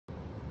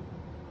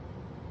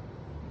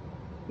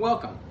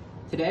Welcome.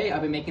 Today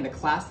I'll be making the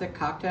classic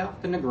cocktail,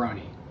 the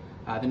Negroni.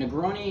 The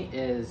Negroni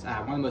is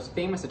one of the most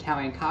famous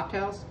Italian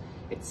cocktails.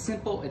 It's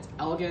simple, it's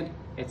elegant,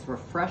 it's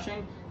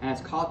refreshing, and it's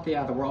caught the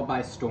world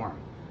by storm.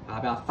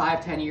 About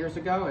 5-10 years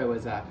ago, it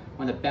was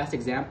one of the best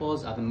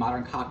examples of the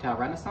modern cocktail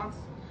renaissance.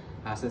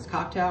 So this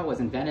cocktail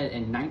was invented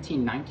in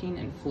 1919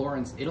 in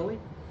Florence, Italy.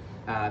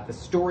 The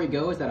story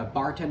goes that a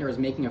bartender was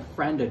making a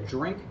friend a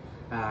drink.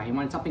 He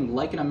wanted something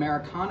like an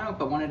Americano,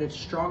 but wanted it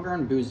stronger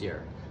and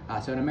boozier.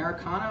 So an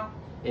Americano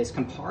is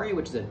Campari,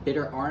 which is a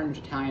bitter orange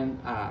Italian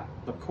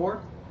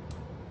liqueur,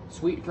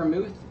 sweet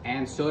vermouth,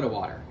 and soda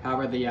water.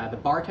 However, the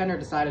bartender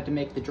decided to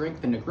make the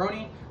drink, the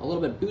Negroni, a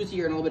little bit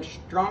boozier and a little bit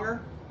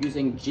stronger,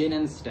 using gin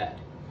instead.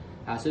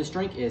 So this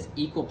drink is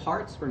equal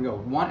parts. We're gonna go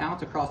 1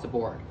 ounce across the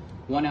board.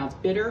 1 ounce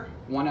bitter,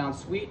 1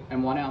 ounce sweet,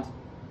 and 1 ounce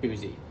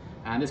boozy.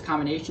 This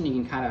combination, you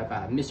can kind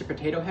of miss your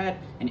potato head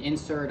and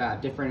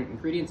insert different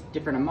ingredients,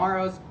 different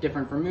Amaros,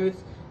 different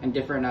vermouths, and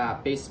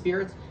different base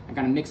spirits, and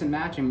kind of mix and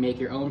match and make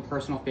your own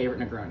personal favorite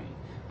Negroni.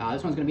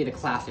 This one's gonna be the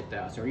classic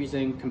though, so we're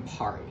using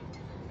Campari.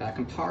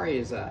 Campari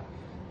is a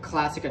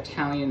classic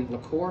Italian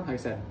liqueur, like I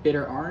said,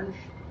 bitter orange.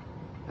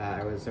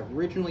 It was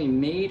originally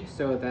made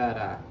so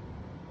that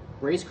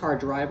race car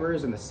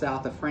drivers in the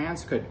south of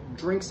France could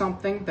drink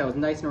something that was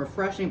nice and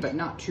refreshing, but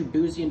not too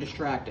boozy and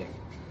distracting.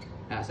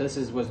 So this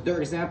was their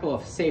example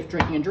of safe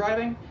drinking and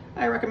driving.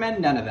 I recommend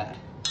none of that.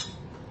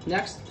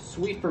 Next,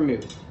 sweet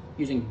vermouth.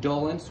 Using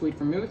Dolin sweet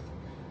vermouth.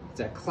 It's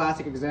a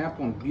classic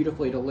example and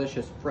beautifully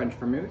delicious French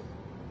vermouth.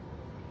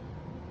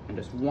 And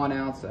just 1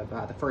 ounce of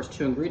the first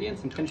 2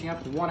 ingredients, and finishing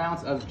up with 1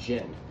 ounce of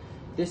gin.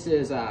 This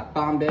is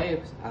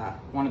Bombay,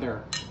 one of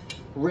their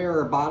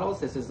rarer bottles.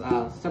 This is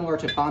similar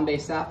to Bombay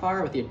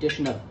Sapphire with the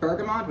addition of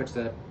bergamot, which is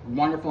a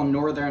wonderful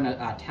northern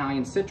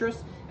Italian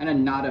citrus, and a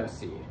natto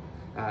seed.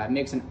 It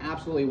makes an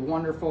absolutely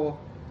wonderful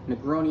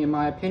Negroni in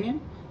my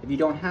opinion. If you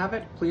don't have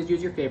it, please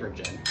use your favorite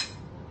gin.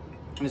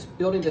 I'm just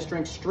building this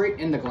drink straight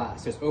in the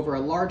glass. Just over a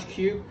large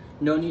cube,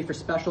 no need for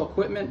special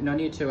equipment, no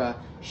need to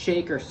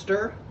shake or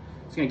stir.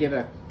 Just gonna give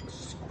it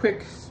a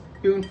quick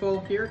spoonful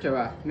here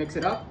to mix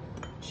it up,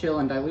 chill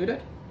and dilute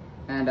it,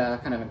 and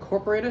kind of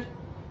incorporate it,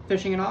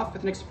 finishing it off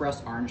with an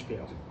expressed orange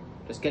peel.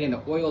 Just getting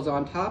the oils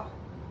on top,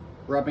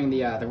 rubbing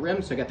the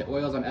rim so you get the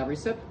oils on every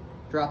sip,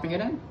 dropping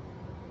it in.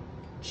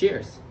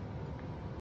 Cheers.